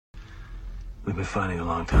We've been fighting a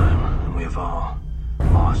long time, and we have all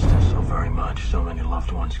lost so very much, so many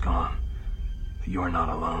loved ones gone. But you are not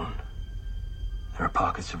alone. There are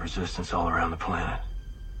pockets of resistance all around the planet.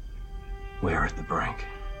 We are at the brink.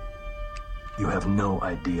 You have no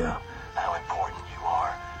idea how important you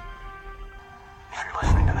are. If you're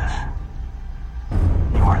listening to this,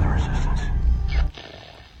 you are the resistance.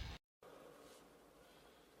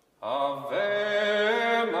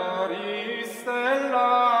 Ave Maria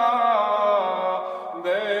Stella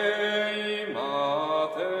Dei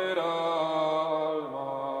Mater Alma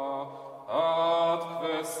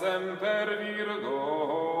ad semper Virgo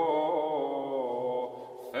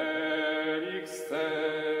Felix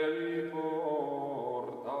Steli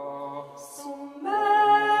porta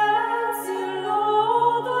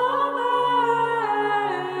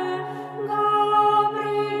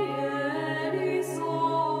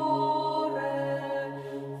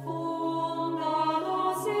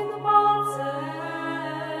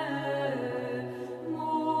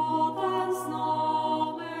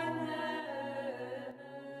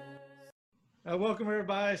Welcome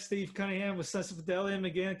everybody. Steve Cunningham with Sons of Fidelium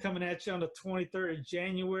again, coming at you on the 23rd of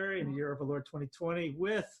January in the year of the Lord 2020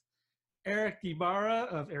 with Eric Ibarra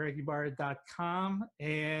of ericibarra.com,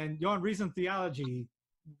 and you're on Reason Theology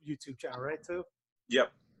YouTube channel, right, too?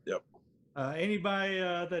 Yep. Anybody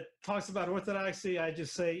that talks about orthodoxy, I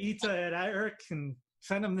just say Ita at Eric and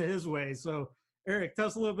send them to his way. So, Eric, tell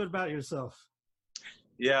us a little bit about yourself.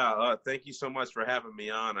 Yeah, thank you so much for having me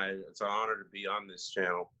on. It's an honor to be on this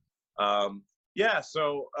channel. I'm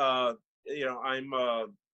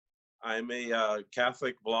a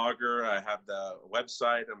Catholic blogger. I have the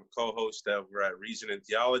website. I'm a co-host over at Reason and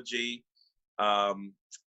Theology.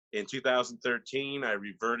 In 2013, I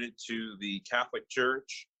reverted to the Catholic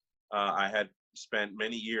Church. I had spent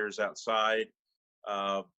many years outside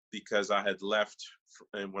because I had left,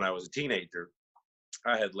 and when I was a teenager,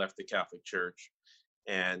 I had left the Catholic Church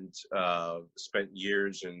and spent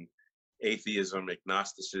years in atheism,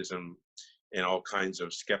 agnosticism, and all kinds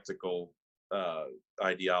of skeptical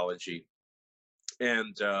ideology.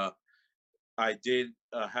 And I did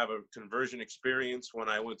have a conversion experience when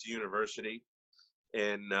I went to university.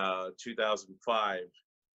 In 2005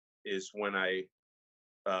 is when I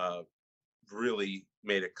really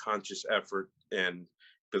made a conscious effort and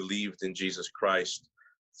believed in Jesus Christ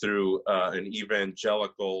through an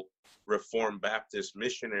evangelical Reformed Baptist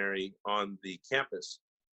missionary on the campus.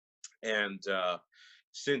 And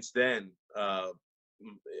since then,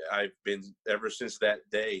 ever since that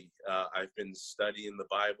day, I've been studying the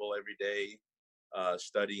Bible every day,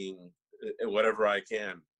 studying whatever I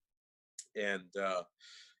can. And,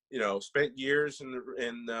 spent years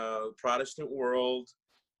in the Protestant world.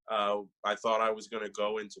 I thought I was going to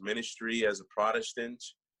go into ministry as a Protestant,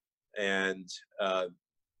 and the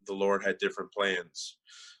Lord had different plans.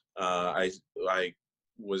 I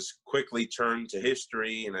was quickly turned to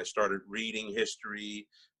history, and I started reading history,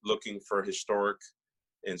 looking for historic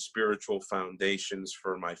and spiritual foundations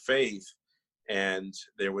for my faith. And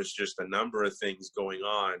there was just a number of things going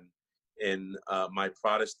on in my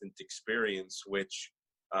Protestant experience, which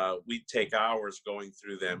we'd take hours going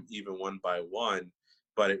through them, even one by one.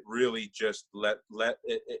 But it really just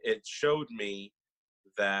it showed me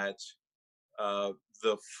that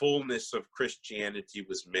the fullness of Christianity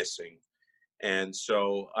was missing. And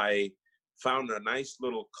so I found a nice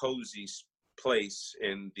little cozy place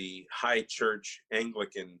in the high church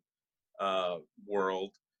Anglican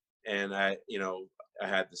world. And I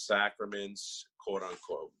had the sacraments, quote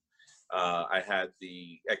unquote. I had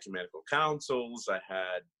the ecumenical councils. I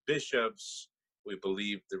had bishops. We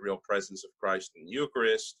believed the real presence of Christ in the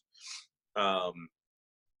Eucharist.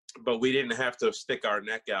 But we didn't have to stick our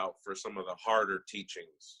neck out for some of the harder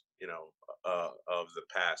teachings, of the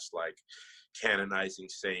past, like canonizing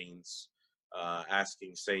saints,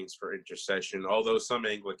 asking saints for intercession, although some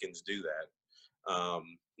Anglicans do that.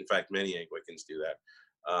 In fact, many Anglicans do that.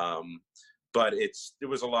 But there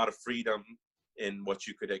was a lot of freedom in what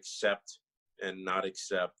you could accept and not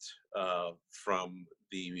accept from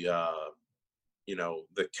the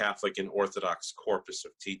Catholic and Orthodox corpus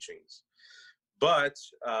of teachings. But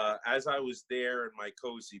as I was there in my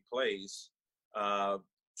cozy place, I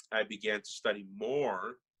began to study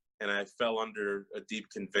more, and I fell under a deep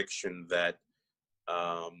conviction that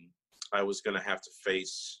I was going to have to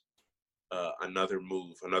face another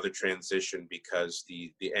move, another transition, because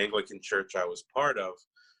the Anglican church I was part of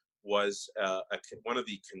was one of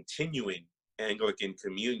the continuing Anglican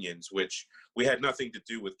communions, which we had nothing to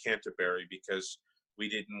do with Canterbury because we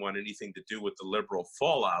didn't want anything to do with the liberal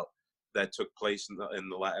fallout that took place in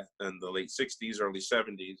the late 60s, early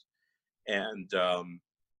 70s. And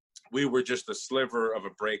we were just a sliver of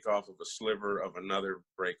a break off of a sliver of another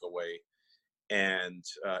breakaway. And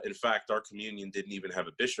in fact, our communion didn't even have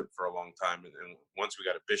a bishop for a long time. And once we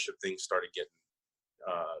got a bishop, things started getting,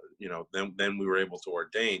 then we were able to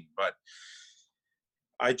ordain. But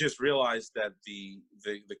I just realized that the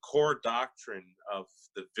core doctrine of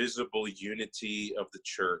the visible unity of the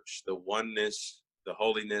church, the oneness, the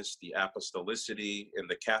holiness, the apostolicity, and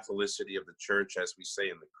the Catholicity of the church, as we say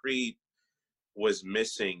in the creed, was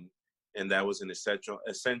missing. And that was an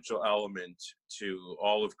essential element to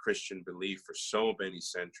all of Christian belief for so many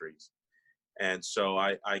centuries. And so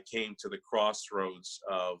I came to the crossroads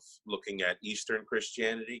of looking at Eastern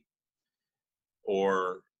Christianity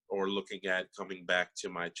or looking at coming back to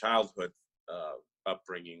my childhood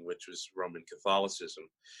upbringing, which was Roman Catholicism,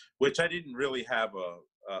 which I didn't really have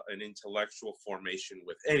an intellectual formation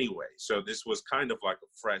with anyway. So this was kind of like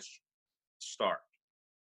a fresh start.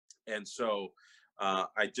 And so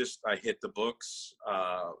I hit the books.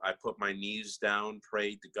 I put my knees down,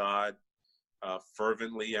 prayed to God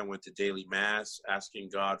fervently. I went to daily mass, asking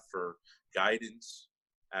God for guidance,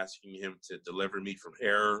 asking him to deliver me from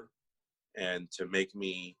error and to make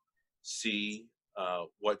me see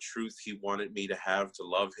what truth he wanted me to have to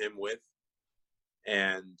love him with.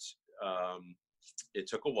 And it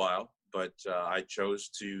took a while, but I chose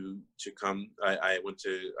to come. I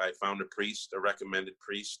found a priest, a recommended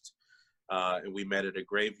priest, and we met at a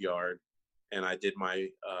graveyard, and I did my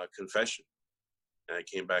confession, and I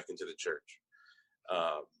came back into the church.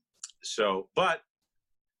 But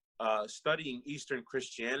studying Eastern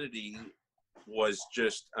Christianity was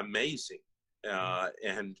just amazing.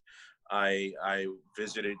 And I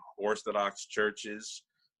visited Orthodox churches.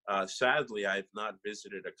 Sadly, I've not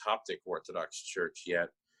visited a Coptic Orthodox church yet.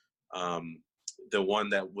 The one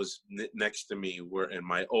that was next to me were in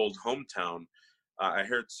my old hometown. I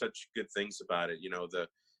heard such good things about it. You know,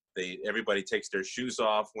 everybody takes their shoes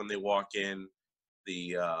off when they walk in.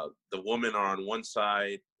 The women are on one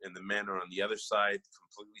side and the men are on the other side,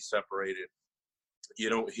 completely separated. You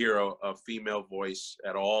don't hear a female voice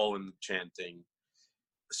at all in the chanting.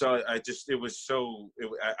 So I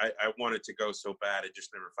wanted to go so bad. I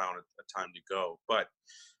just never found a time to go. But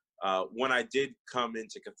when I did come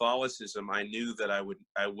into Catholicism, I knew that I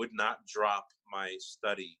would not drop my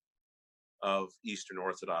study of Eastern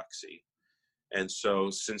Orthodoxy. And so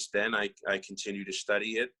since then, I continue to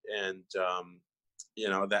study it. And,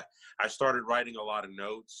 that I started writing a lot of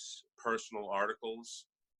notes, personal articles,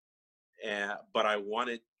 but I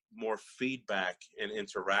wanted more feedback and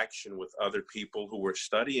interaction with other people who were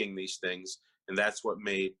studying these things. And that's what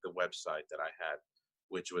made the website that I had,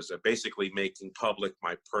 which was basically making public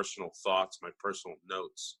my personal thoughts, my personal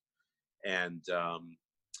notes. And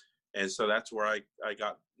so that's where I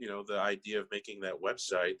got, the idea of making that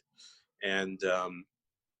website. And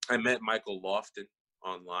I met Michael Lofton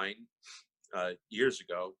online years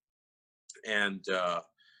ago. And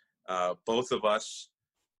both of us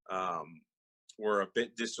were a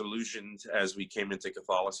bit disillusioned as we came into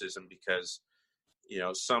Catholicism because,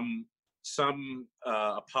 some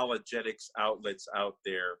apologetics outlets out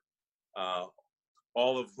there,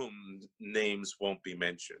 all of whom names won't be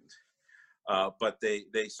mentioned, but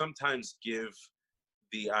they sometimes give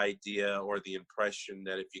the idea or the impression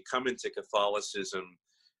that if you come into Catholicism,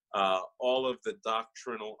 all of the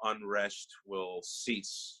doctrinal unrest will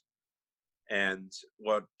cease. And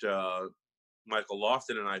what Michael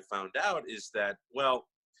Lofton and I found out is that, well,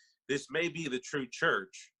 this may be the true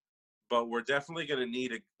church, but we're definitely going to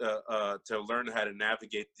need to learn how to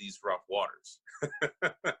navigate these rough waters.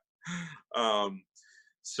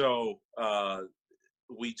 So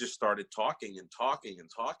we just started talking, and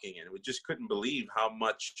we just couldn't believe how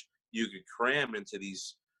much you could cram into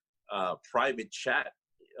these private chat.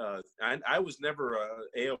 I was never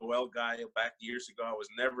a AOL guy back years ago. I was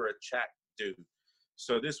never a chat dude.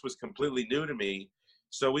 So this was completely new to me.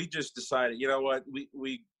 So we just decided, you know what,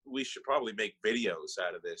 we should probably make videos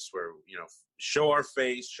out of this where, show our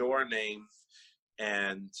face, show our name,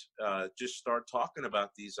 and just start talking about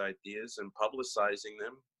these ideas and publicizing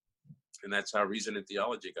them. And that's how Reason and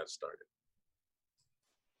Theology got started.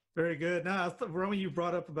 Very good. Now, Roman, you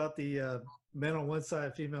brought up about the men on one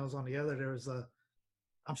side, females on the other. There was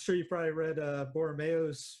I'm sure you probably read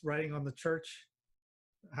Borromeo's writing on the church,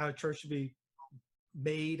 how a church should be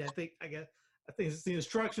made. I think it's the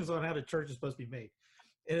instructions on how the church is supposed to be made.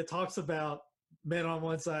 And it talks about men on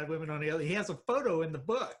one side, women on the other. He has a photo in the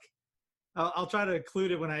book. I'll try to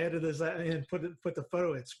include it when I edit this and put the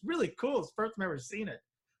photo. It's really cool. It's the first time I've ever seen it.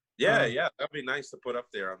 Yeah, that'd be nice to put up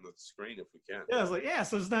there on the screen if we can. Yeah, I was like,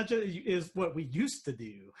 so it's not just is what we used to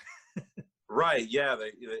do. Right. Yeah.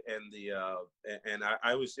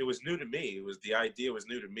 I was, it was new to me. The idea was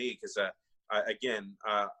new to me because I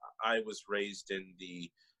was raised in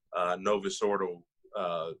the Novus Ordo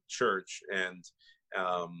church, and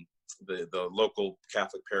the local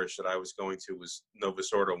Catholic parish that I was going to was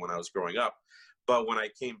Novus Ordo when I was growing up. But when I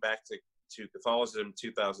came back to Catholicism in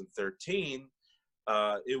 2013,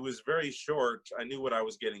 it was very short. I knew what I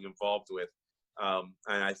was getting involved with. And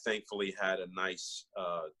I thankfully had a nice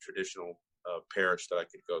traditional parish that I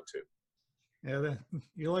could go to. Yeah,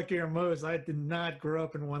 you're lucky or most. I did not grow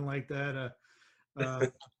up in one like that. I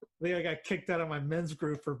think I got kicked out of my men's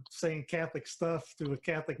group for saying Catholic stuff to a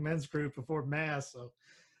Catholic men's group before Mass. So,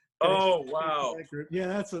 oh wow,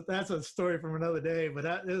 yeah, that's a story from another day. But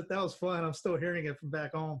that was fun. I'm still hearing it from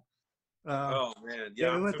back home. Oh man,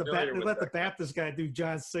 yeah, they let the Baptist guy do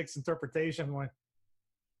John 6 interpretation. When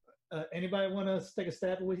anybody want to take a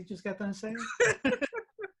stab at what he just got done saying?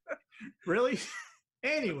 Really?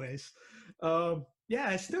 Anyways, yeah,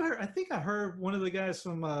 I think I heard one of the guys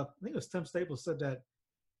from I think it was Tim Staples said that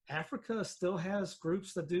Africa still has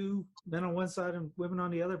groups that do men on one side and women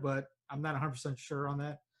on the other, but I'm not 100% sure on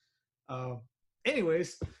that.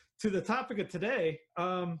 Anyways, to the topic of today,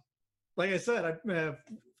 like I said, I'm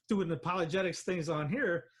doing apologetics things on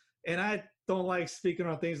here, and I don't like speaking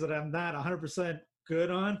on things that I'm not 100%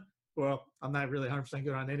 good on. Well, I'm not really 100%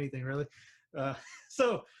 good on anything, really.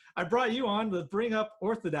 So I brought you on to bring up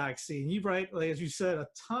orthodoxy, and you write, like, as you said, a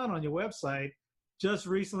ton on your website. Just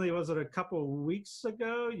recently, was it a couple of weeks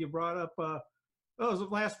ago? You brought up, it was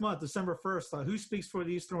last month, December 1st. Who speaks for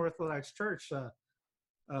the Eastern Orthodox Church?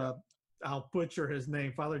 I'll butcher his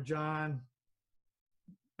name, Father John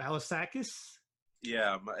Balasakis.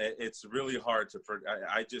 Yeah, it's really hard to.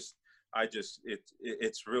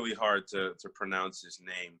 It's really hard to pronounce his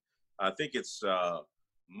name. I think it's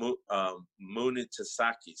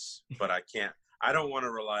Munitasakis, but I don't want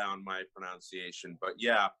to rely on my pronunciation. But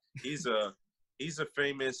yeah, he's a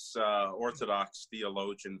famous Orthodox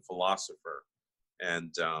theologian, philosopher,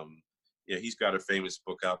 and yeah, he's got a famous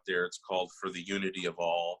book out there. It's called For the Unity of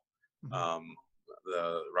All.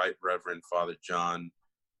 The Right Reverend Father John.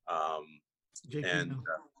 And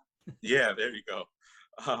yeah, there you go.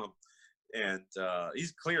 And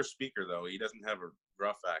he's a clear speaker, though. He doesn't have a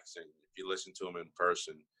rough accent if you listen to him in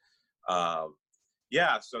person.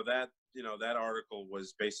 Yeah, so that article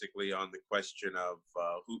was basically on the question of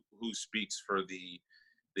who speaks for the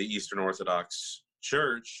Eastern Orthodox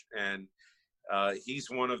Church, and he's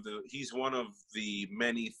one of the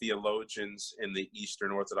many theologians in the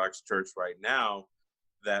Eastern Orthodox Church right now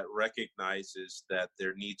that recognizes that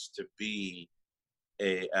there needs to be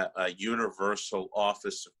a universal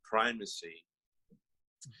office of primacy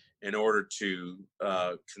in order to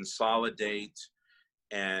consolidate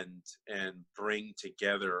and bring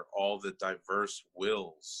together all the diverse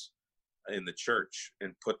wills in the church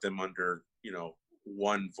and put them under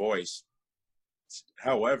one voice.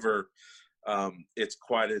 However, it's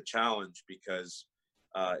quite a challenge because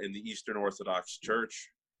in the Eastern Orthodox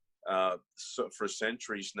Church, so for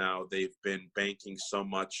centuries now, they've been banking so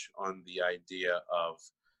much on the idea of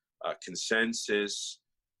consensus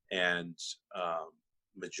and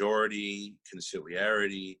majority,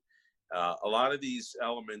 conciliarity. A lot of these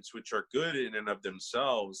elements, which are good in and of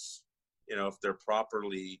themselves, if they're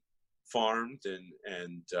properly farmed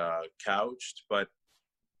and couched, but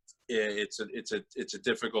it's a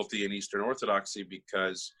difficulty in Eastern Orthodoxy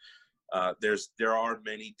because there are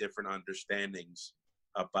many different understandings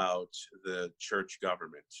about the church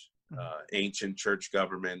government, ancient church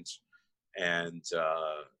government, and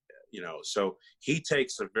so he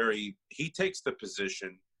takes the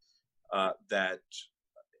position that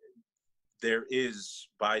there is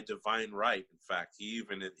by divine right. In fact, he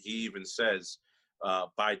even says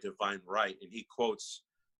by divine right, and he quotes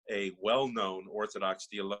a well-known Orthodox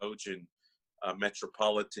theologian,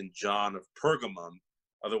 Metropolitan John of Pergamum,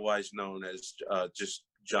 otherwise known as just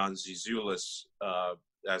John Zizioulas,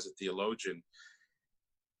 as a theologian,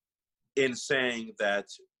 in saying that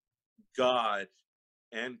God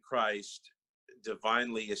and Christ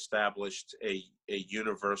divinely established a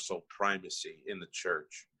universal primacy in the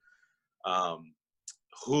church.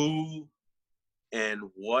 Who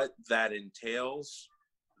and what that entails,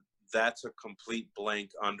 that's a complete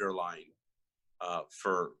blank underline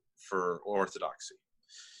for Orthodoxy.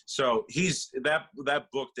 So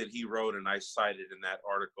that book that he wrote and I cited in that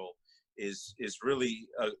article is really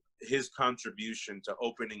his contribution to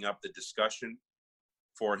opening up the discussion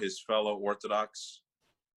for his fellow Orthodox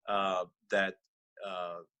that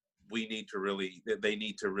they need to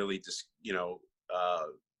really just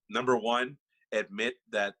number one, admit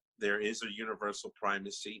that there is a universal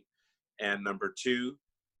primacy, and number two,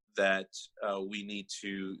 that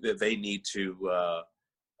they need to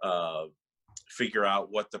figure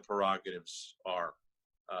out what the prerogatives are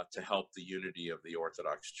to help the unity of the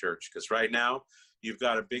Orthodox Church. Because right now, you've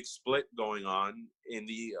got a big split going on in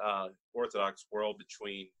the Orthodox world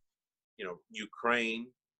between,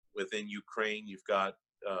 Ukraine. Within Ukraine, you've got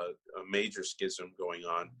a major schism going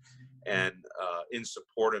on. And in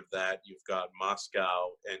support of that, you've got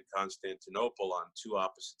Moscow and Constantinople on two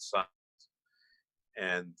opposite sides.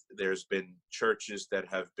 And there's been churches that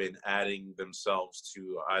have been adding themselves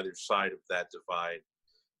to either side of that divide,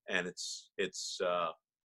 and it's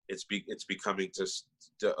becoming just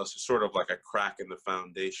a sort of like a crack in the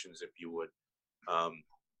foundations, if you would.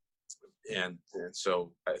 And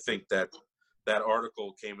so I think that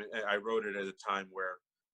article came in. I wrote it at a time where,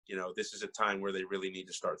 this is a time where they really need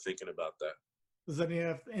to start thinking about that. Does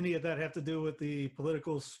any of that have to do with the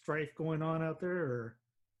political strife going on out there, or?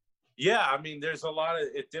 Yeah, I mean, there's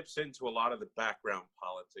it dips into a lot of the background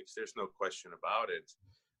politics. There's no question about it.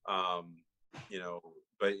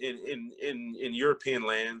 But in European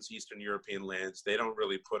lands, Eastern European lands, they don't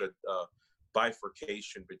really put a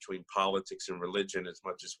bifurcation between politics and religion as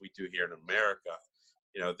much as we do here in America.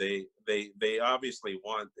 They obviously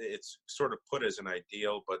want, it's sort of put as an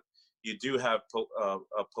ideal, but you do have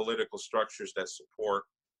political structures that support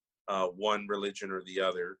one religion or the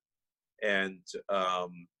other. And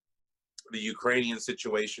the Ukrainian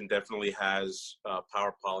situation definitely has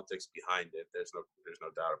power politics behind it. There's no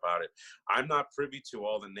doubt about it. I'm not privy to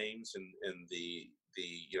all the names and the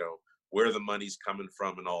where the money's coming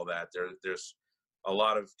from and all that. There's a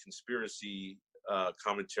lot of conspiracy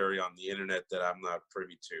commentary on the internet that I'm not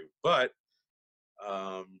privy to. But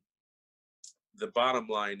the bottom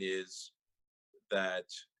line is that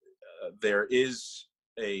there is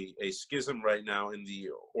a schism right now in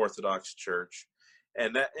the Orthodox Church.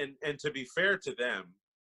 And to be fair to them,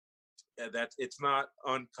 that it's not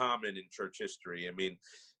uncommon in church history. I mean,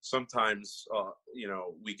 sometimes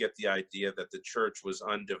we get the idea that the church was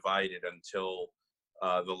undivided until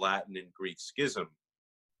the Latin and Greek schism.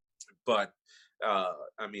 But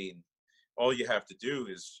I mean, all you have to do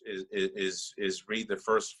is read the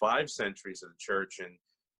first 5 centuries of the church, and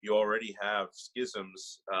you already have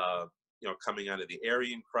schisms, coming out of the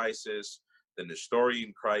Arian crisis, the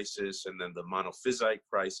Nestorian crisis, and then the Monophysite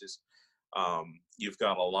crisis. You've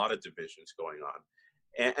got a lot of divisions going on,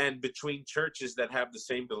 and between churches that have the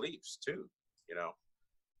same beliefs too.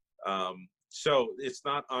 So it's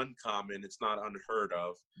not uncommon, it's not unheard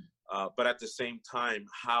of, but at the same time,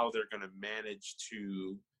 how they're going to manage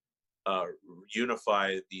to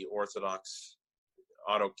unify the Orthodox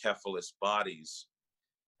autocephalous bodies,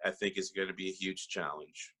 I think, is going to be a huge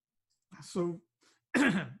challenge. So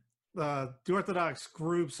the Orthodox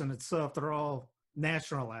groups in itself, they're all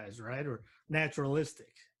nationalized, right? Or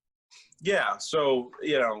naturalistic. Yeah. So,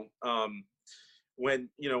 when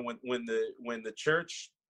the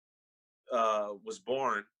church was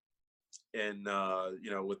born, and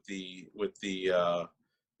with the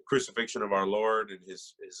crucifixion of our Lord and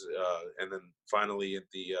his and then finally at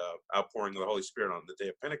the outpouring of the Holy Spirit on the day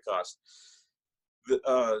of Pentecost,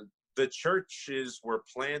 the churches were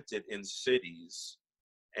planted in cities.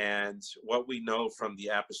 And what we know from the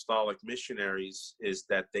apostolic missionaries is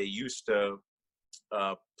that they used to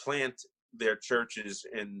plant their churches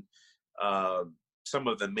in some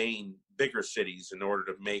of the main bigger cities in order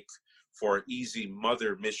to make for easy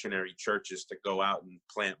mother missionary churches to go out and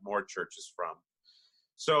plant more churches from.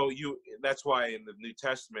 So that's why in the New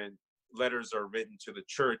Testament, letters are written to the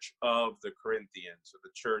church of the Corinthians, or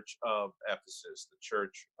the church of Ephesus, the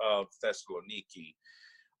church of Thessaloniki.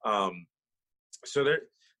 So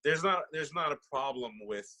there's not a problem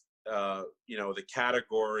with the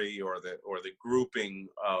category or the grouping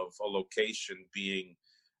of a location being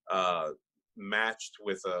matched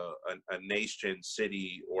with a nation,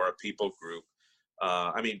 city, or a people group.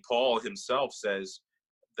 I mean, Paul himself says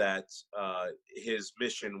that his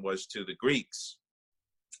mission was to the Greeks,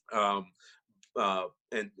 and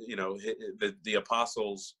the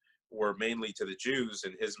apostles were mainly to the Jews,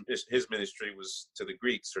 and his ministry was to the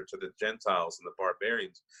Greeks, or to the Gentiles and the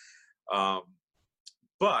barbarians.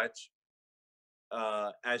 But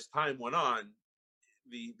as time went on,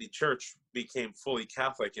 the church became fully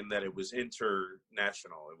Catholic in that it was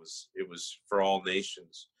international. It was for all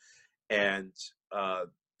nations, and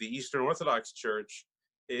the Eastern Orthodox Church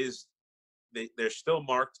they're still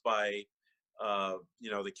marked by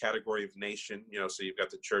the category of nation. So you've got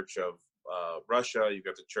the Church of Russia, you've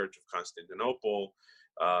got the Church of Constantinople,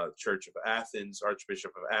 Church of Athens,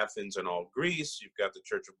 Archbishop of Athens and all Greece. You've got the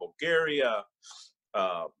Church of Bulgaria,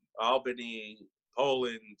 Albany,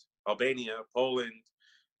 Poland, Albania, Poland,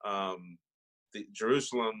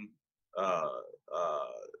 Jerusalem. I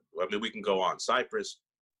mean, we can go on, Cyprus.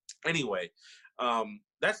 Anyway,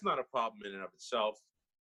 that's not a problem in and of itself.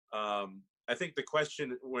 I think the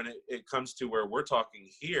question when it comes to where we're talking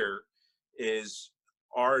here is,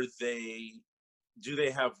 do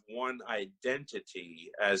they have one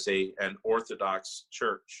identity as an Orthodox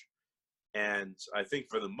church? And I think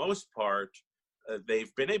for the most part,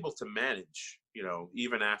 they've been able to manage,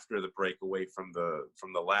 even after the breakaway from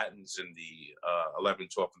the Latins in the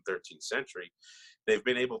 11th, 12th, and 13th century, they've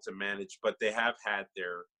been able to manage, but they have had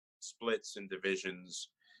their splits and divisions,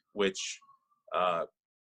 which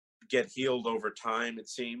get healed over time, it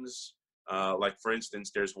seems. Like, for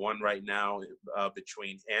instance, there's one right now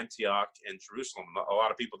between Antioch and Jerusalem. A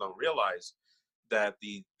lot of people don't realize that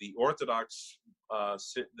the Orthodox,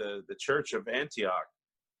 the Church of Antioch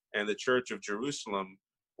and the Church of Jerusalem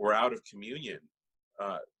were out of communion.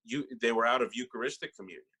 They were out of Eucharistic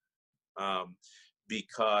communion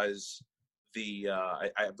because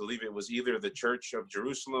I believe it was either the Church of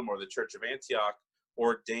Jerusalem or the Church of Antioch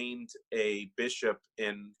ordained a bishop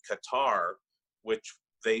in Qatar, which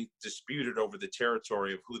they disputed over the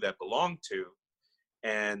territory of who that belonged to.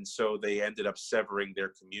 And so they ended up severing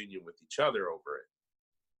their communion with each other over it.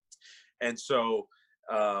 And so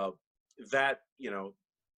that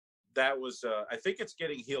was, I think it's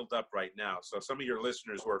getting healed up right now. So some of your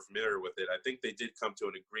listeners who are familiar with it, I think they did come to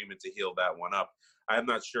an agreement to heal that one up. I'm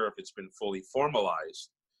not sure if it's been fully formalized.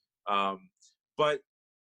 But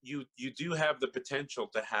you do have the potential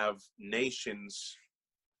to have nations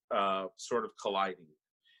sort of colliding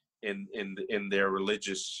in their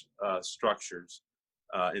religious structures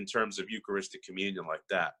in terms of Eucharistic communion like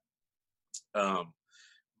that.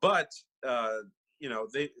 But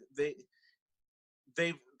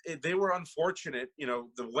they were unfortunate.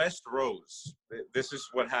 The West rose. This is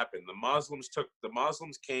what happened. The Muslims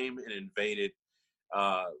came and invaded.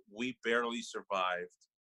 We barely survived.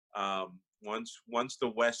 Once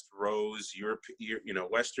the West rose,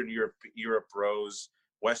 Western Europe rose,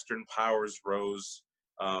 Western powers rose.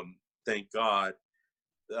 Thank God.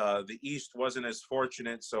 The East wasn't as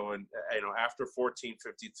fortunate. So, after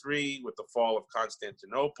 1453, with the fall of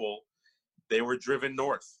Constantinople, they were driven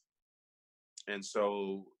north. And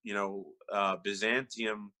so,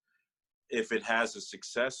 Byzantium, if it has a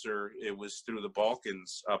successor, it was through the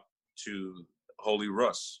Balkans up to Holy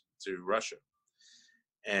Rus, to Russia.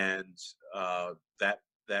 And that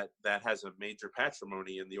has a major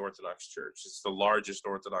patrimony in the Orthodox Church. It's the largest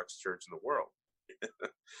Orthodox church in the world.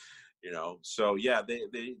 So yeah,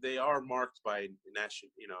 they are marked by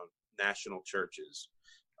national churches.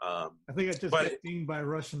 I think I just got dinged by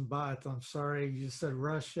Russian bots. I'm sorry. You just said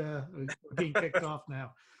Russia. We're getting kicked off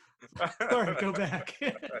now. Sorry, go back.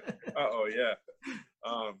 Oh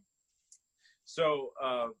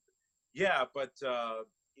yeah. But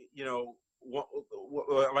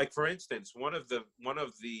like, for instance, one of the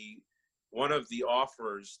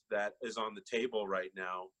offers that is on the table right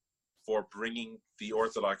now for bringing the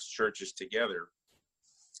Orthodox churches together.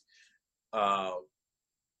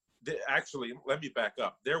 Actually, let me back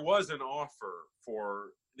up. There was an offer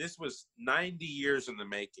this was 90 years in the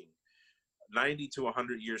making, 90 to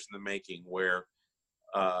 100 years in the making, where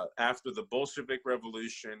after the Bolshevik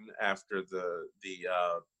Revolution, after the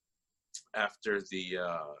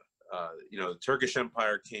Turkish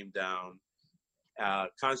Empire came down,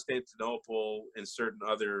 Constantinople and certain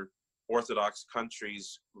other Orthodox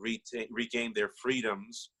countries regained their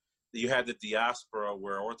freedoms. You had the diaspora,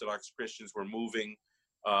 where Orthodox Christians were moving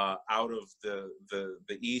out of the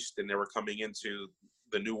East, and they were coming into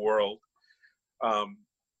the New World.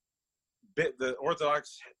 The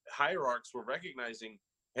Orthodox hierarchs were recognizing,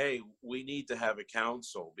 hey, we need to have a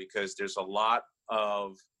council because there's a lot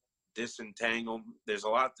to disentangle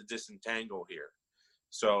here.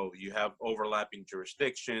 So you have overlapping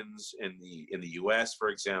jurisdictions in the U.S., for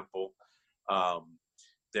example.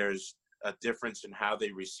 There's a difference in how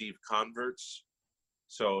they receive converts.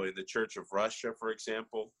 So in the Church of Russia, for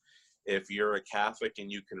example, if you're a Catholic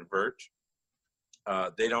and you convert,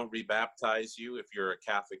 they don't rebaptize you. If you're a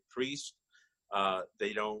Catholic priest,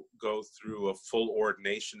 they don't go through a full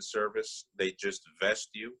ordination service. They just vest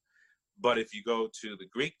you. But if you go to the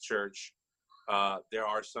Greek church, there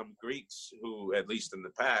are some Greeks who, at least in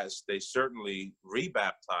the past, they certainly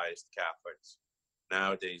rebaptized Catholics.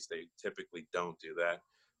 Nowadays, they typically don't do that.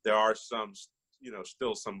 There are some,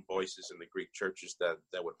 still some voices in the Greek churches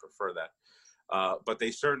that would prefer that. But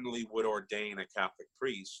they certainly would ordain a Catholic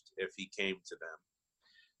priest if he came to them.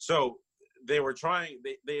 So they were trying,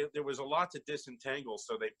 there was a lot to disentangle.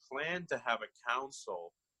 So they planned to have a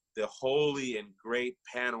council the Holy and Great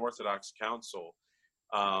Pan-Orthodox Council.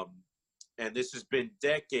 And this has been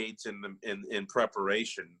decades in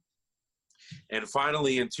preparation. And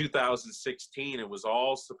finally, in 2016, it was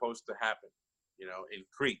all supposed to happen, in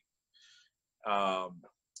Crete.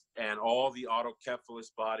 And all the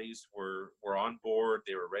autocephalous bodies were on board.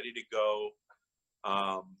 They were ready to go.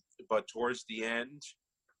 But towards the end,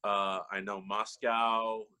 I know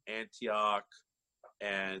Moscow, Antioch,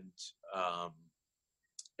 and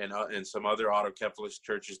some other autocephalous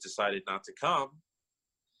churches decided not to come.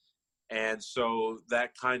 And so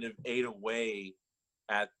that kind of ate away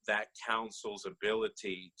at that council's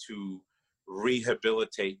ability to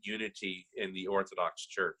rehabilitate unity in the Orthodox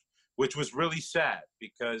Church, which was really sad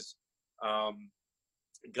because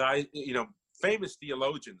famous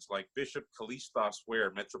theologians like Bishop Kallistos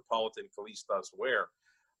Ware, Metropolitan Kallistos Ware,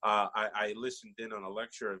 I listened in on a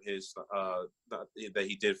lecture of his that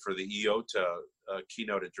he did for the IOTA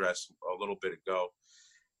keynote address a little bit ago,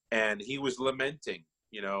 and he was lamenting,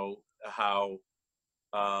 how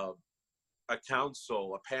a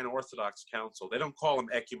council, a pan-Orthodox council, they don't call them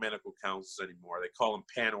ecumenical councils anymore, they call them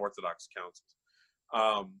pan-Orthodox councils,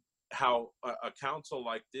 how a council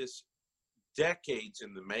like this, decades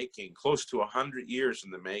in the making, close to 100 years in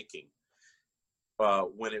the making,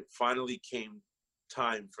 when it finally came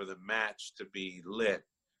time for the match to be lit,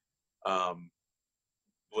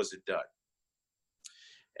 was a dud.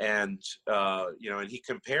 And and he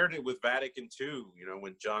compared it with Vatican II,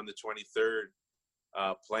 when John the 23rd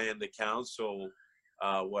planned the council,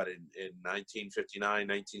 in 1959,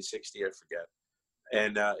 1960, I forget.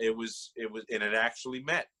 And and it actually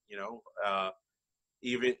met,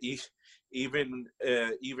 even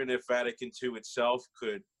if Vatican II itself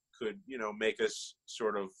could make us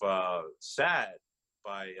sort of sad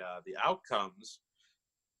by the outcomes,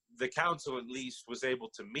 the council at least was able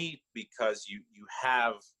to meet because you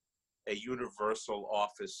have a universal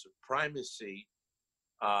office of primacy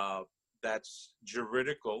that's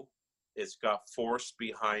juridical. It's got force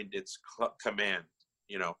behind its command,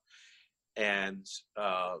 and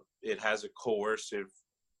it has a coercive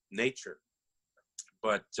nature.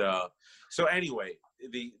 But so anyway,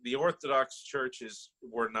 the Orthodox churches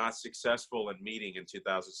were not successful in meeting in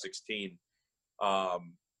 2016.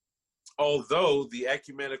 Although the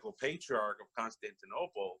ecumenical patriarch of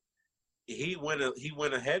Constantinople, he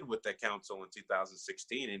went ahead with the council in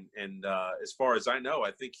 2016, and as far as I know,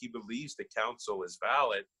 I think he believes the council is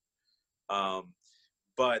valid.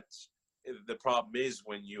 But the problem is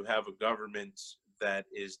when you have a government that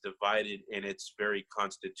is divided in its very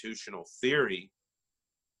constitutional theory,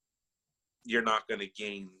 you're not going to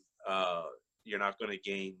gain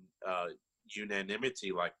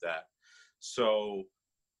unanimity like that. So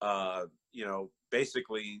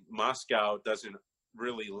basically Moscow doesn't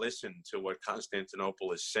really listen to what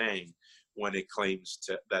Constantinople is saying when it claims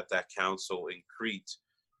that council in Crete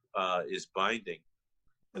is binding.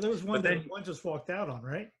 There was one one just walked out on,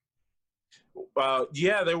 right?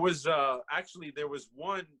 Yeah, there was there was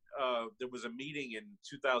a meeting in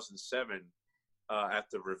 2007 at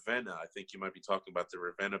the Ravenna. I think you might be talking about the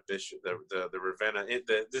Ravenna bishop, the Ravenna.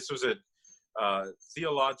 This was a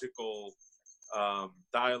theological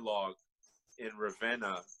dialogue in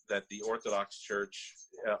Ravenna that the Orthodox Church,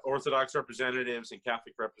 Orthodox representatives and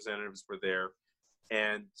Catholic representatives were there,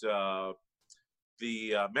 and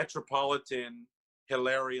the Metropolitan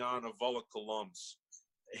Hilarion of Volokolamsk,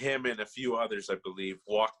 him and a few others, I believe,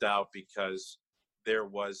 walked out because there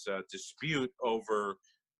was a dispute over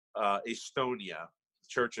Estonia,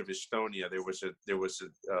 Church of Estonia. There was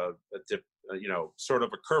sort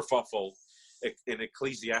of a kerfuffle in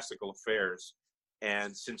ecclesiastical affairs,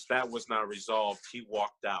 and since that was not resolved, he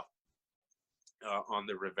walked out on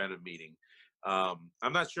the Ravenna meeting.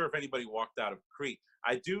 I'm not sure if anybody walked out of Crete.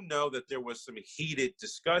 I do know that there was some heated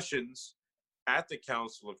discussions at the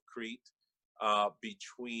Council of Crete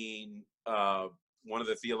between one of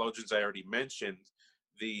the theologians I already mentioned,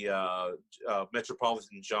 the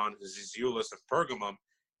Metropolitan John Zizioulas of Pergamum,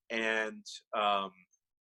 and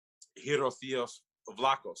Hierotheos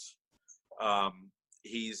Vlachos.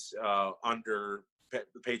 He's under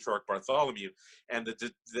the Patriarch Bartholomew, and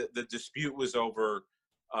the dispute was over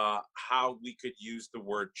how we could use the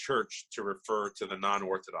word church to refer to the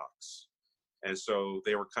non-Orthodox. And so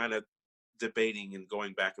they were kind of debating and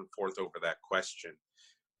going back and forth over that question.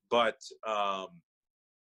 But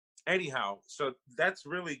anyhow, so that's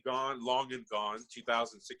really gone, long and gone.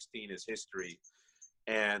 2016 is history.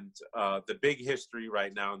 And the big history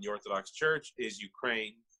right now in the Orthodox Church is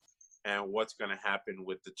Ukraine and what's going to happen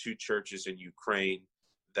with the two churches in Ukraine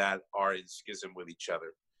that are in schism with each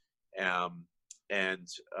other.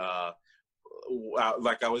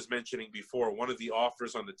 like I was mentioning before, one of the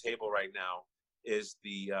offers on the table right now is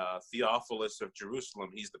the Theophilus of Jerusalem.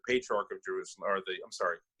 He's the Patriarch of Jerusalem,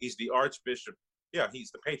 he's the Archbishop. Yeah,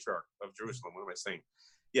 he's the Patriarch of Jerusalem. What am I saying?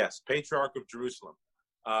 Yes, Patriarch of Jerusalem.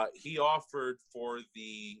 He offered for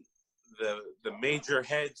the major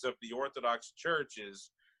heads of the Orthodox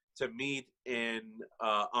churches to meet in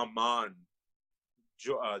Amman,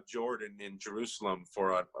 Jordan, in Jerusalem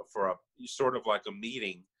for a sort of like a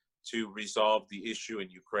meeting to resolve the issue in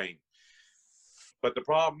Ukraine. But the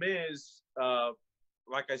problem is,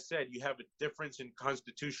 like I said, you have a difference in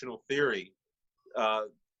constitutional theory.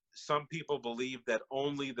 Some people believe that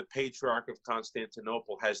only the Patriarch of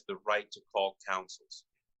Constantinople has the right to call councils.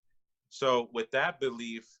 So with that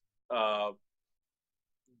belief,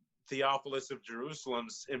 Theophilus of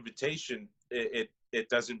Jerusalem's invitation, it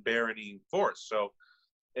doesn't bear any force. So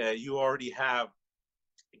you already have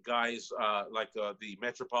guys like the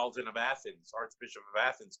Metropolitan of Athens, Archbishop of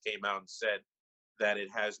Athens, came out and said that it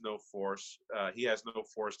has no force. He has no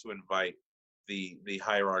force to invite the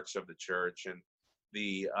hierarchs of the church, and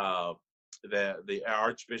the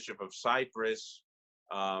Archbishop of Cyprus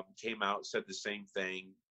came out, said the same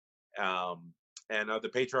thing, and the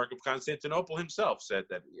Patriarch of Constantinople himself said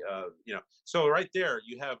that So right there,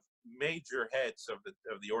 you have major heads of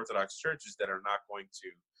the Orthodox churches that are not going to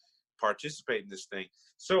participate in this thing.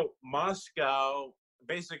 So Moscow,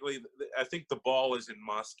 basically, I think the ball is in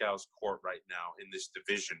Moscow's court right now in this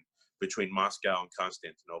division between Moscow and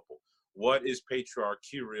Constantinople. What is Patriarch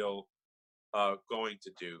Kirill going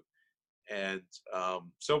to do? And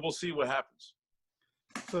so we'll see what happens.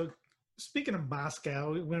 So speaking of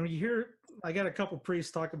Moscow, when you hear, I got a couple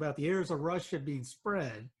priests talk about the errors of Russia being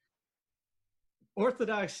spread,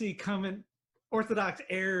 Orthodox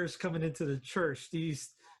errors coming into the church.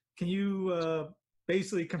 Can you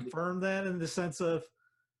basically confirm that in the sense of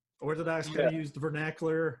Orthodox going to use the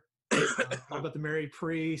vernacular? How about the married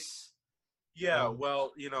priests? Yeah,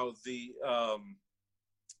 well,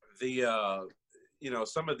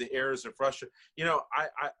 some of the errors of Russia.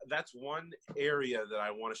 I that's one area that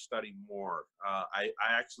I want to study more. I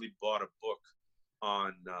actually bought a book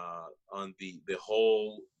on the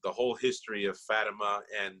whole history of Fatima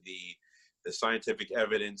and the scientific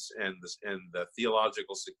evidence and the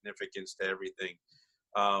theological significance to everything.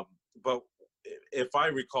 But if I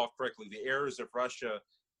recall correctly, the errors of Russia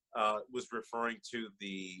was referring to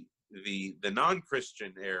the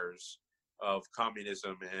non-Christian errors of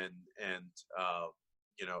communism and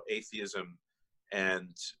atheism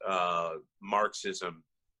and Marxism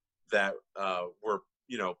that were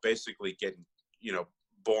basically getting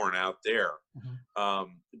born out there.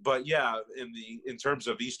 Mm-hmm. But yeah, in terms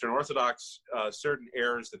of Eastern Orthodox, certain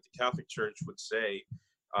errors that the Catholic Church would say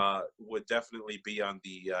would definitely be on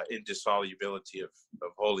the indissolubility of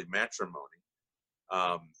holy matrimony.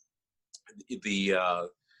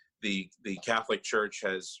 The Catholic Church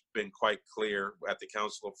has been quite clear at the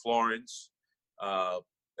Council of Florence,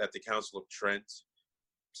 at the Council of Trent,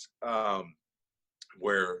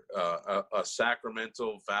 where a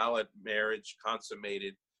sacramental, valid marriage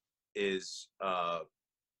consummated is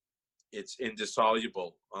it's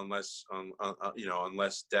indissoluble unless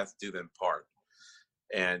death do them part.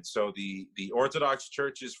 And so the Orthodox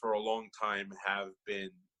churches for a long time have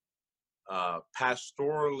been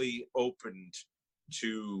pastorally opened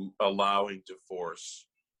to allowing divorce.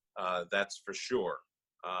 That's for sure.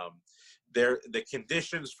 The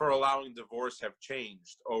conditions for allowing divorce have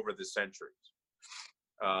changed over the centuries.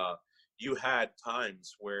 You had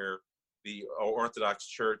times where the Orthodox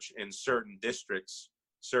Church in certain districts,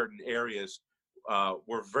 certain areas,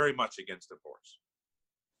 were very much against divorce.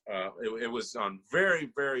 It was on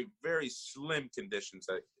very, very, very slim conditions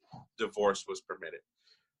that divorce was permitted.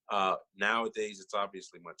 Nowadays, it's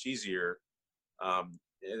obviously much easier.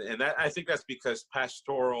 And that, I think that's because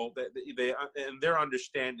pastoral, they in their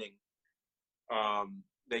understanding,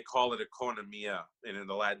 they call it economia, and in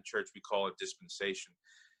the Latin Church we call it dispensation.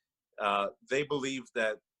 They believe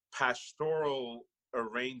that pastoral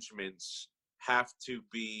arrangements have to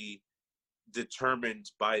be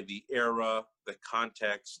determined by the era, the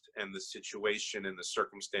context, and the situation and the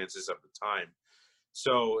circumstances of the time.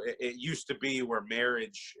 So it used to be where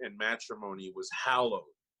marriage and matrimony was hallowed,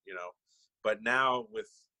 but now with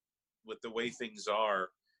the way things are,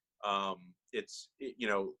 it's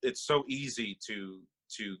so easy to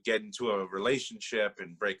get into a relationship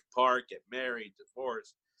and break apart, get married,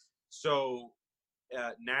 divorce. So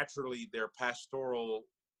naturally, their pastoral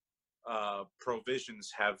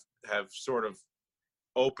provisions have sort of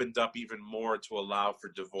opened up even more to allow for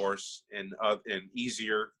divorce in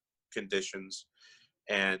easier conditions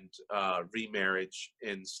and remarriage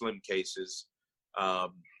in slim cases.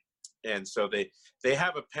 And so they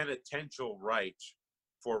have a penitential right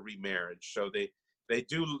for remarriage. So they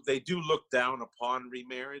do look down upon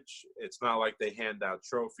remarriage. It's not like they hand out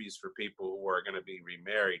trophies for people who are going to be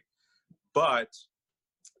remarried, but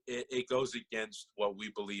it goes against what we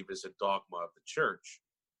believe is a dogma of the church,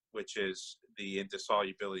 which is the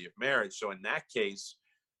indissolubility of marriage. So in that case,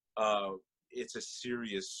 it's a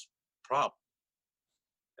serious problem,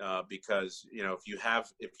 because if you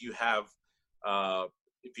have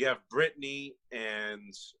Brittany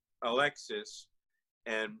and Alexis,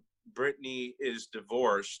 and Brittany is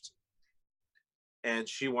divorced, and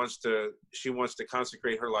she wants to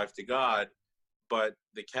consecrate her life to God, but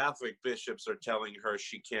the Catholic bishops are telling her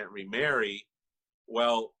she can't remarry.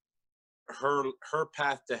 Well, her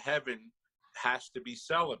path to heaven has to be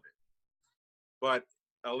celibate. But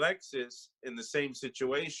Alexis, in the same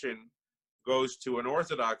situation, goes to an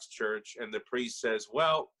Orthodox church, and the priest says,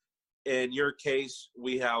 well, in your case,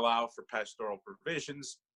 we allow for pastoral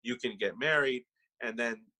provisions. You can get married. And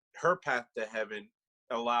then her path to heaven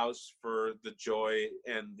allows for the joy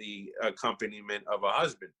and the accompaniment of a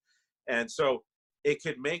husband. And so it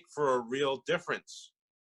could make for a real difference,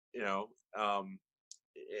 in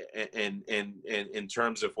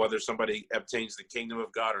terms of whether somebody obtains the kingdom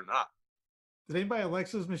of God or not. Did anybody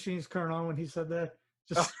Alexa's machines turn on when he said that?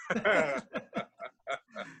 Just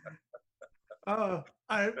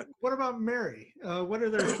what about Mary? What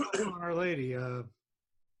are their thoughts on Our Lady?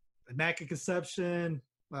 Immaculate Conception.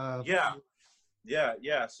 Yeah.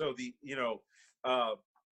 So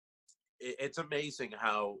it's amazing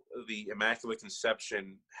how the Immaculate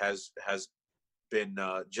Conception has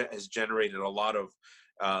generated a lot of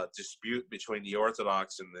dispute between the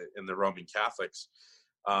Orthodox and the Roman Catholics,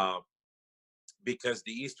 because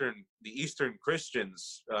the Eastern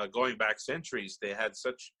Christians, going back centuries, they had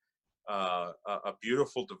such a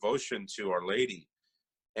beautiful devotion to Our Lady,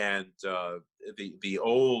 and the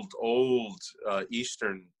old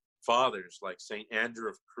Eastern fathers like Saint Andrew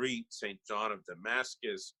of Crete, Saint John of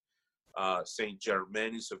Damascus, Saint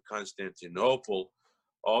Germanus of Constantinople,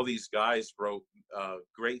 all these guys wrote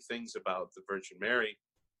great things about the Virgin Mary,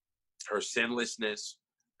 her sinlessness,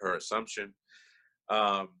 her Assumption.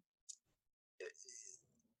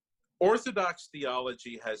 Orthodox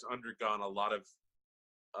theology has undergone a lot of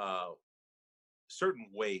certain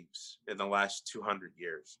waves in the last 200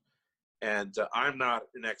 years. And I'm not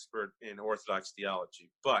an expert in Orthodox theology,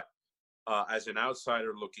 but as an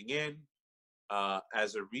outsider looking in,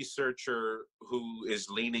 as a researcher who is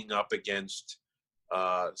leaning up against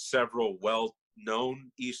several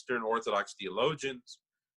well-known Eastern Orthodox theologians,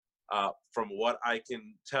 from what I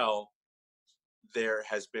can tell, there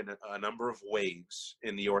has been a number of waves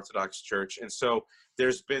in the Orthodox Church. And so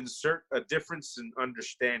there's been a difference in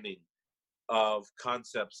understanding of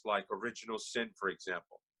concepts like original sin, for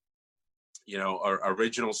example.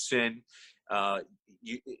 Original sin,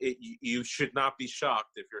 you should not be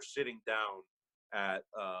shocked if you're sitting down at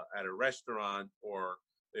a restaurant, or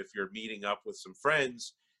if you're meeting up with some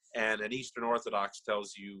friends and an Eastern Orthodox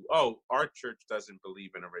tells you, oh, our church doesn't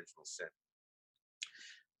believe in original sin.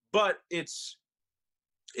 But it's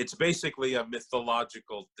basically a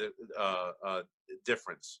mythological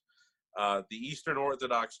difference. The Eastern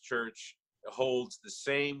Orthodox Church holds the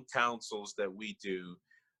same councils that we do,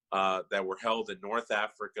 that were held in North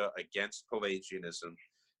Africa against Pelagianism.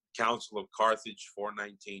 Council of Carthage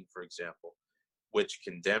 419, for example, which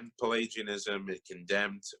condemned Pelagianism.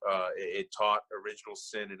 It taught original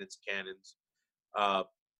sin in its canons.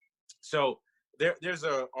 So there's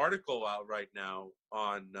an article out right now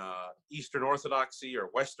on Eastern Orthodoxy or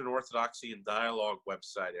Western Orthodoxy and Dialogue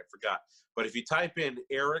website. I forgot. But if you type in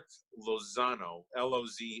Eric Lozano,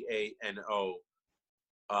 Lozano,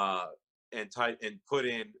 and put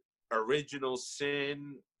in original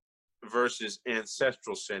sin versus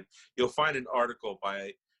ancestral sin, you'll find an article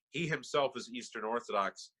he himself is Eastern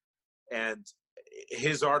Orthodox, and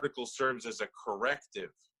his article serves as a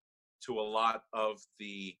corrective to a lot of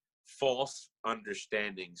the false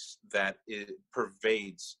understandings that it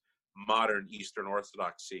pervades modern Eastern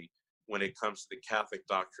Orthodoxy when it comes to the Catholic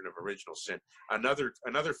doctrine of original sin. Another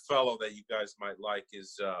fellow that you guys might like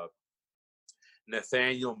is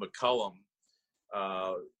Nathaniel McCullum.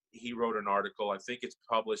 He wrote an article, I think it's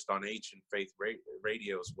published on Ancient Faith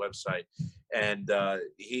Radio's website, and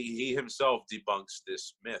he himself debunks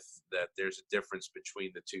this myth that there's a difference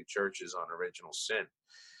between the two churches on original sin.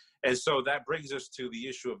 And so that brings us to the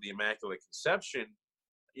issue of the Immaculate Conception.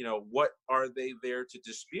 What are they there to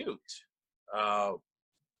dispute? The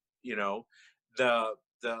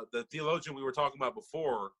theologian we were talking about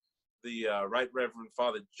before, the Right Reverend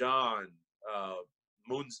Father John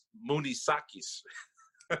Munisakis.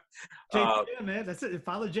 JPM, man, that's it.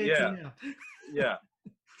 Follow JPM. Yeah.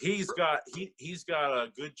 He's got a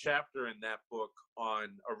good chapter in that book on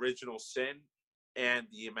original sin and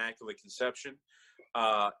the Immaculate Conception.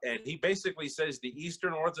 And he basically says the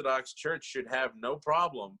Eastern Orthodox Church should have no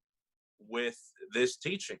problem with this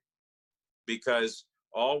teaching, because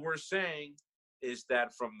all we're saying is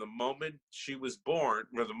that from the moment she was born,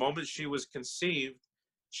 or the moment she was conceived,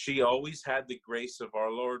 she always had the grace of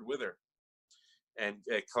our Lord with her, and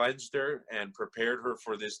it cleansed her and prepared her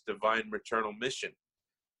for this divine maternal mission.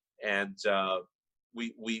 And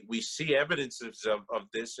we see evidences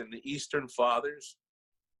of this in the Eastern Fathers.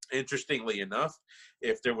 Interestingly enough,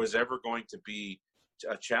 if there was ever going to be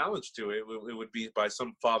a challenge to it, it would be by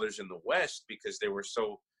some fathers in the West, because they were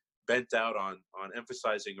so bent out on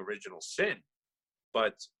emphasizing original sin.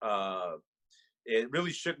 But it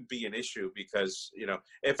really shouldn't be an issue, because,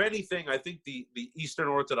 if anything, I think the Eastern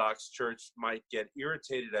Orthodox Church might get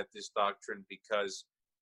irritated at this doctrine because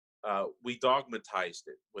we dogmatized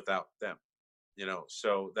it without them,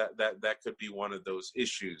 so that could be one of those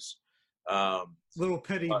issues. Little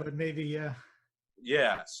petty, but maybe, yeah.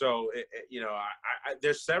 Yeah. So,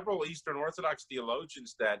 there's several Eastern Orthodox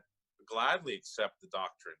theologians that gladly accept the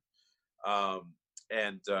doctrine.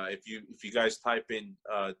 And if you guys type in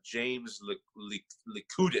James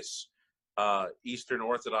Likudis, Eastern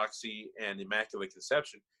Orthodoxy and Immaculate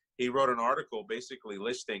Conception, he wrote an article basically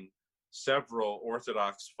listing several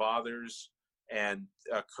Orthodox fathers and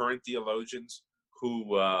current theologians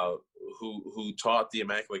who taught the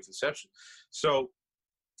Immaculate Conception. So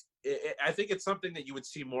I think it's something that you would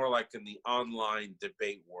see more like in the online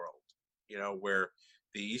debate world, where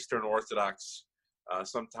the Eastern Orthodox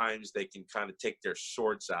sometimes they can kind of take their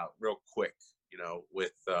swords out real quick,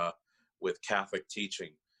 with Catholic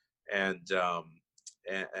teaching, and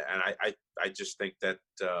I just think that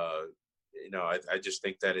I just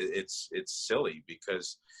think that it's silly,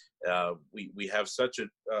 because we have such a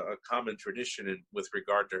common tradition with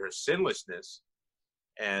regard to her sinlessness,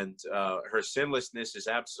 and her sinlessness is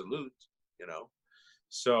absolute,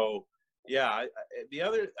 So yeah, the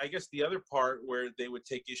other part where they would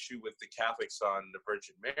take issue with the Catholics on the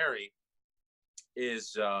Virgin Mary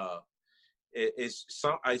is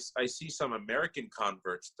some I see some American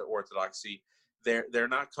converts to Orthodoxy. They're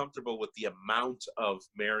not comfortable with the amount of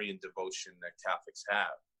Marian devotion that Catholics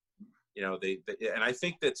have. They and I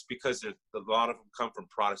think that's because a lot of them come from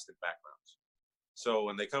Protestant backgrounds. So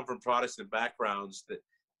when they come from Protestant backgrounds, that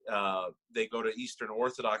they go to Eastern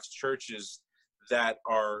Orthodox churches that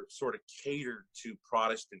are sort of catered to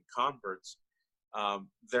Protestant converts.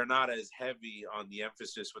 They're not as heavy on the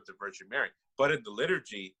emphasis with the Virgin Mary, but in the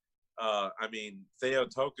liturgy,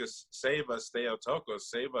 Theotokos, save us, Theotokos,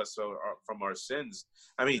 save us from our sins.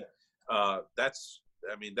 That's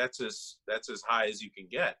as high as you can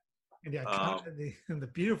get. And the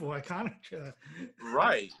beautiful iconography.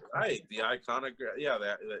 Right. The iconography,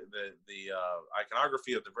 the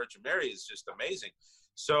iconography of the Virgin Mary is just amazing.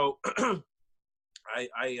 So,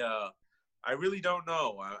 I really don't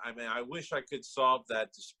know. I wish I could solve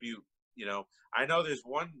that dispute. I know there's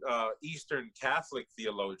one Eastern Catholic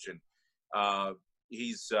theologian. I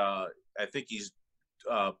think he's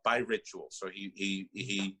bi-ritual, so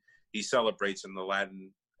he celebrates in the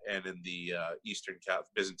Latin and in the Eastern Catholic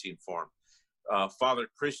Byzantine form. Father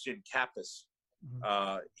Christian Kappas,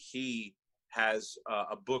 he has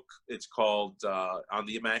a book. It's called On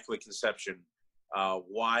the Immaculate Conception.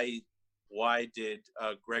 Why did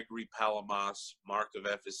Gregory Palamas, Mark of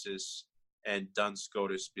Ephesus, and Duns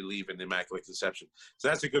Scotus believe in the Immaculate Conception? So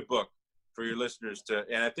that's a good book for your listeners to,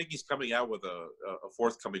 and I think he's coming out with a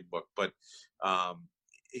forthcoming book, but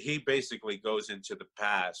he basically goes into the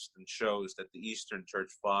past and shows that the Eastern Church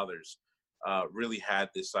Fathers really had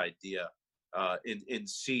this idea in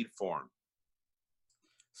seed form.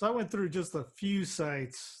 So I went through just a few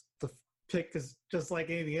sites to pick, because just like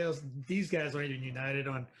anything else, these guys aren't even united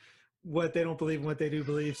on what they don't believe and what they do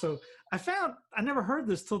believe. So I never heard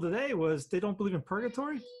this till today, was they don't believe in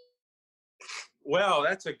purgatory? Well,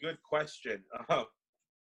 that's a good question.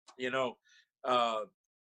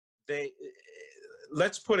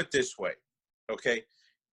 Let's put it this way, okay?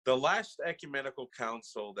 The last ecumenical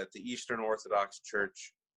council that the Eastern Orthodox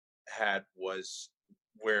Church had was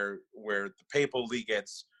where the papal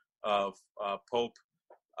legates of Pope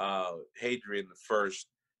Hadrian I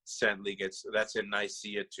sent legates. That's in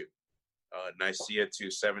Nicaea II. Nicaea II,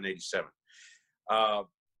 787.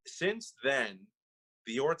 Since then,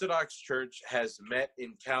 the Orthodox Church has met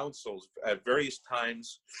in councils at various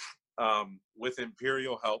times with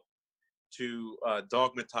imperial help to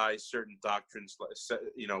dogmatize certain doctrines,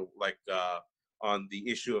 like on the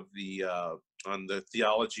issue of on the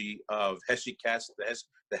theology of the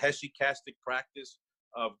hesychastic practice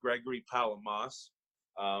of Gregory Palamas,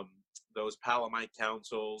 those Palamite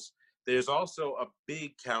councils. There's also a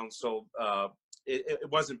big council. It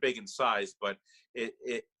wasn't big in size, but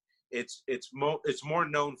it's more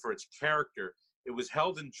known for its character. It was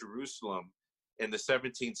held in Jerusalem in the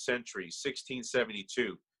 17th century,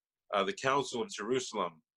 1672, the Council of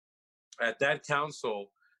Jerusalem. At that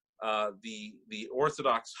council, the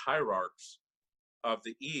Orthodox hierarchs of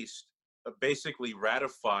the East basically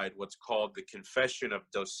ratified what's called the Confession of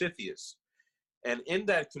Dositheus. And in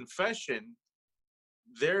that confession,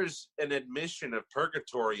 there's an admission of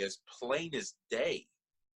purgatory as plain as day.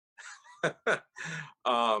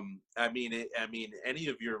 I mean, any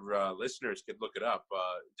of your listeners could look it up.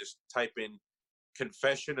 Just type in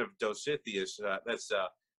Confession of Dositheus. That's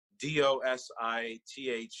DosithEos.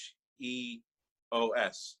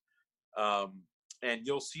 And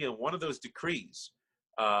you'll see in one of those decrees,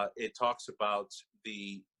 it talks about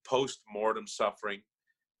the post-mortem suffering,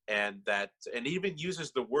 and even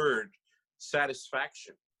uses the word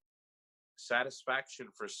satisfaction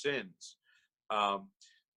for sins.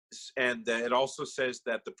 And it also says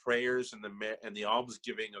that the prayers and the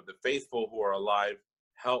almsgiving of the faithful who are alive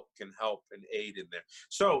can help and aid in there.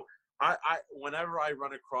 So I whenever I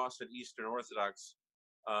run across an Eastern Orthodox,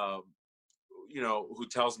 who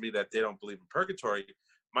tells me that they don't believe in purgatory,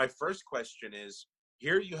 my first question is: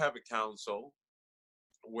 here you have a council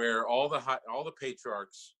where all the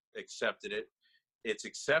patriarchs accepted it. It's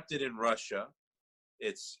accepted in Russia.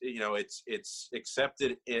 It's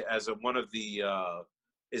accepted as one of the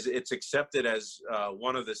it's accepted as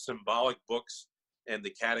one of the symbolic books in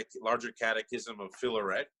the larger catechism of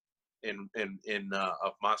Filaret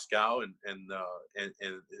of Moscow and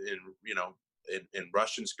in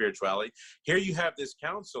Russian spirituality. Here you have this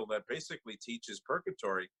council that basically teaches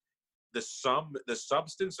purgatory, the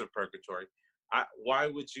substance of purgatory. Why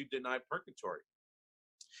would you deny purgatory?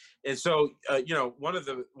 And so, one of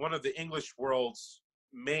the English world's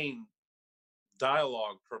main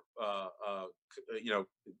dialogue,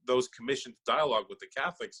 those commissioned dialogue with the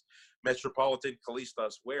Catholics, Metropolitan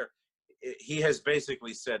Kallistos Ware, he has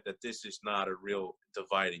basically said that this is not a real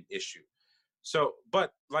dividing issue. So,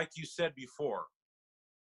 but like you said before,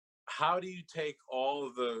 how do you take all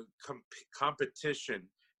of the competition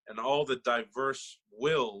and all the diverse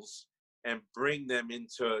wills and bring them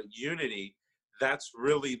into unity? That's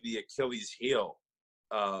really the Achilles heel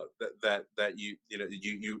that you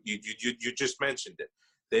just mentioned it.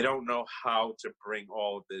 They don't know how to bring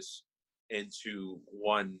all of this into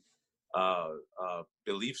one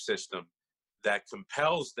belief system that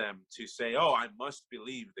compels them to say, "Oh, I must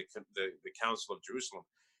believe the Council of Jerusalem."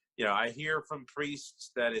 I hear from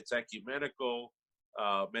priests that it's ecumenical.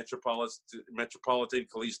 Metropolitan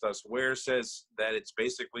Kallistos Ware says that it's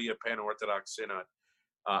basically a pan-Orthodox synod.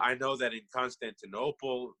 I know that in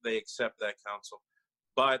Constantinople they accept that council,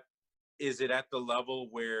 but is it at the level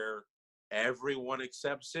where everyone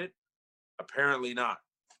accepts it? Apparently not.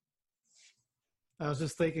 I was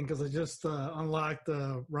just thinking, because I just unlocked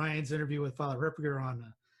Ryan's interview with Father Ripperger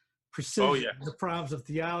on precision, the problems of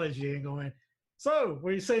theology, and going, so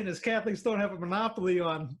what are you saying is Catholics don't have a monopoly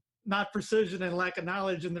on not precision and lack of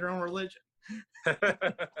knowledge in their own religion?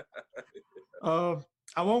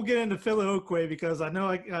 I won't get into Filioque because I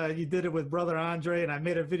know you did it with Brother Andre, and I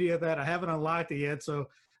made a video of that. I haven't unlocked it yet, so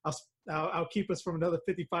I'll keep us from another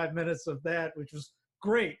 55 minutes of that, which was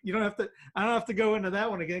great. I don't have to go into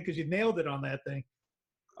that one again because you nailed it on that thing.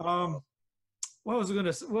 What was I going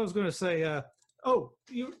to say?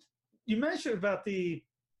 You mentioned about the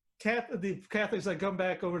Catholics that come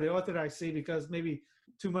back over to Orthodoxy because maybe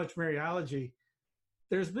too much Mariology.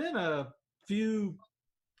 There's been a few,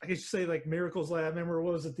 I guess you say, like miracles. Like I remember,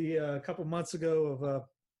 what was it, a couple months ago of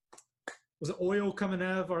was it oil coming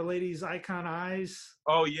out of Our Lady's icon eyes?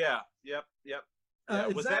 Oh yeah, yep.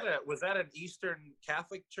 Was that an Eastern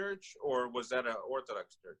Catholic church or was that an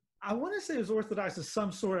Orthodox church? I want to say it was Orthodox of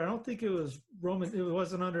some sort. I don't think it was Roman. It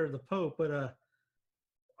wasn't under the Pope, but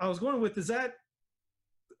I was going with,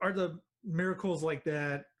 are the miracles like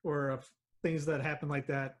that or things that happen like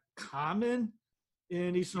that common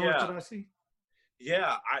in Eastern Orthodoxy?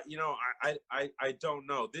 Yeah, I don't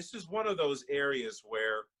know. This is one of those areas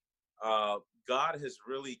where God has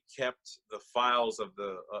really kept the files of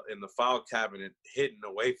in the file cabinet hidden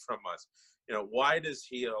away from us. Why does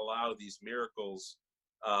He allow these miracles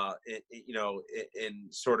in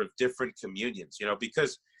sort of different communions?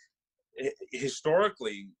 Because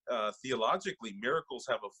historically, theologically, miracles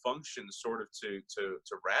have a function sort of to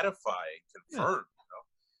ratify and confirm.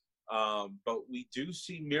 But we do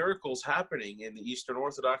see miracles happening in the Eastern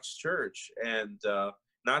Orthodox Church, and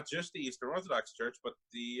not just the Eastern Orthodox Church, but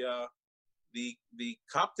the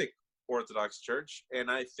Coptic Orthodox Church, and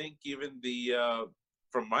I think even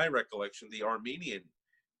from my recollection, the Armenian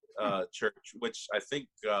church, which I think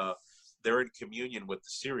they're in communion with the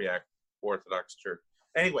Syriac Orthodox Church.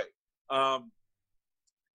 Anyway,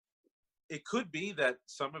 it could be that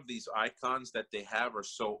some of these icons that they have are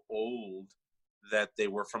so old that they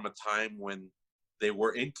were from a time when they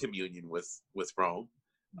were in communion with Rome,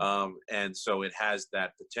 and so it has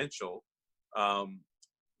that potential.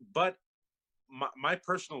 But my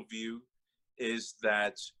personal view is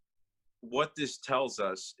that what this tells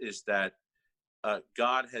us is that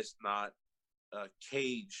God has not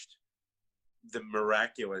caged the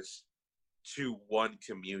miraculous to one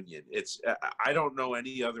communion. I don't know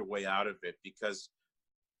any other way out of it, because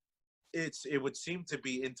it would seem to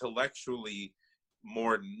be intellectually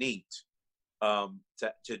more neat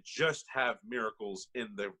to just have miracles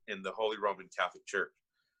in the Holy Roman Catholic Church.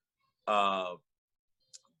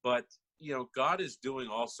 But God is doing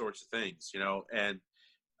all sorts of things, and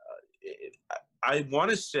I want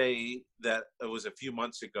to say that it was a few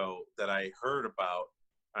months ago that I heard about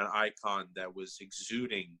an icon that was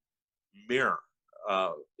exuding myrrh.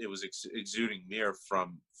 It was exuding myrrh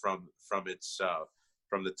from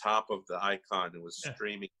the top of the icon. It was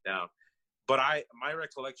streaming down. But my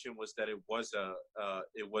recollection was that it was a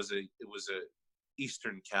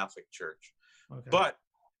Eastern Catholic church. Okay. But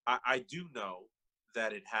I do know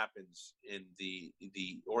that it happens in the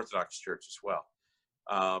Orthodox Church as well.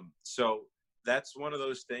 So that's one of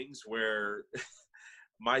those things where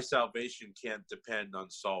my salvation can't depend on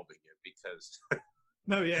solving it, because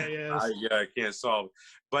no, yeah, I can't solve it.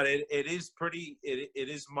 But it is it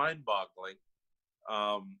is mind-boggling.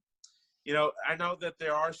 I know that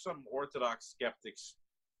there are some Orthodox skeptics.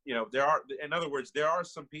 There are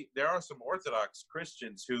some Orthodox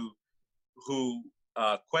Christians who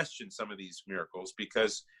question some of these miracles,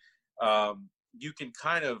 because you can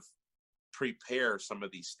kind of prepare some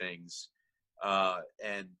of these things,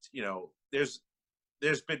 and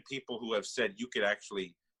there's been people who have said you could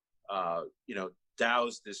actually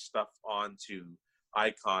douse this stuff onto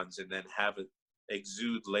icons and then have it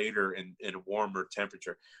exude later in a warmer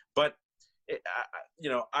temperature. But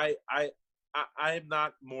I'm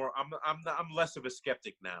not more. I'm less of a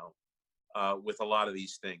skeptic now with a lot of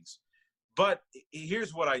these things. But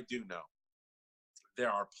here's what I do know: there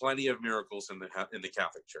are plenty of miracles in the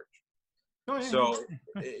Catholic Church. Oh, yeah. So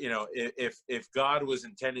if God was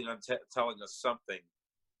intending on telling us something,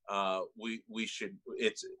 we should.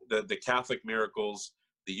 It's the Catholic miracles,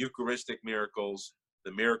 the Eucharistic miracles,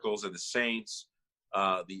 the miracles of the saints,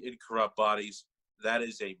 the incorrupt bodies. That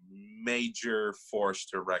is a major force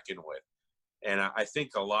to reckon with. And I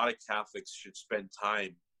think a lot of Catholics should spend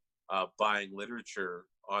time buying literature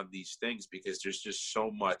on these things, because there's just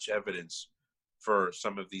so much evidence for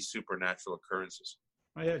some of these supernatural occurrences.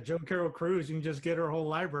 Oh, yeah, Joan Carroll Cruz, you can just get her whole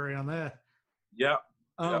library on that. Yeah.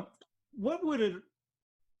 What would it,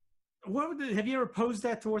 have you ever posed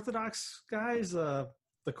that to Orthodox guys? The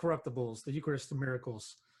corruptibles, the Eucharistic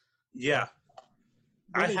miracles? Yeah.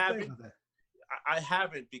 I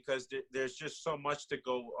haven't, because there's just so much to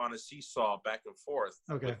go on a seesaw back and forth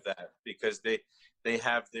with that, because they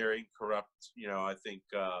have their incorrupt, I think,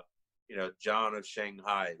 John of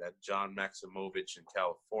Shanghai, that John Maximovich in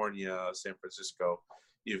California, San Francisco.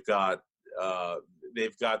 You've got,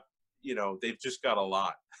 they've just got a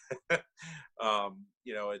lot. It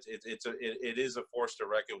is a force to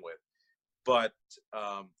reckon with, but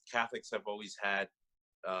Catholics have always had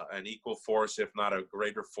an equal force, if not a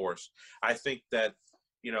greater force. I think that,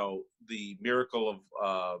 the miracle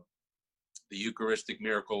of the Eucharistic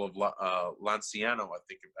miracle of Lanciano, I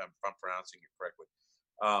think, if I'm pronouncing it correctly,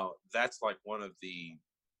 that's like one of the,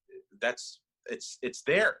 it's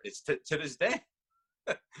there. It's to this day.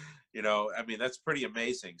 That's pretty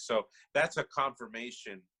amazing. So that's a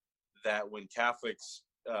confirmation that when Catholics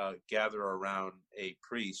gather around a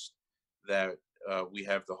priest, that we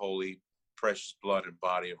have the holy, precious blood and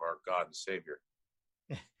body of our God and Savior.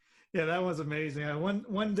 Yeah, that was amazing.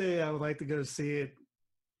 One day I would like to go see it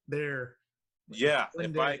there. Yeah,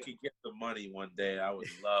 if I could get the money one day, I would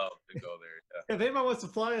love to go there. Yeah. If anyone wants to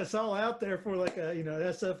fly us all out there for like a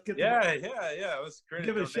SF, let's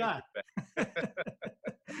give it a shot.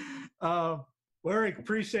 Well, Eric,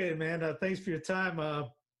 appreciate it, man. Thanks for your time.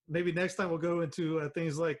 Maybe next time we'll go into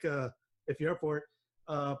things like, if you're up for it,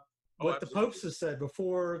 what the popes has said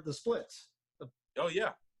before the splits. Oh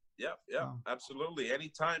yeah, absolutely.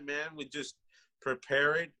 Anytime, man. We just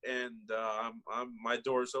prepare it, and my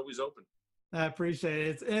door is always open. I appreciate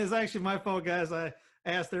it. It's actually my fault, guys. I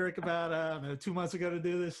asked Eric about, I don't know, 2 months ago to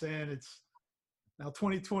do this, and it's now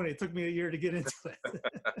 2020. It took me a year to get into it.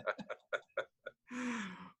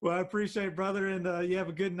 Well, I appreciate it, brother, and you have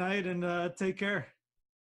a good night, and take care.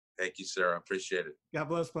 Thank you, sir. I appreciate it. God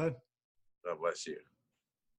bless, bud. God bless you.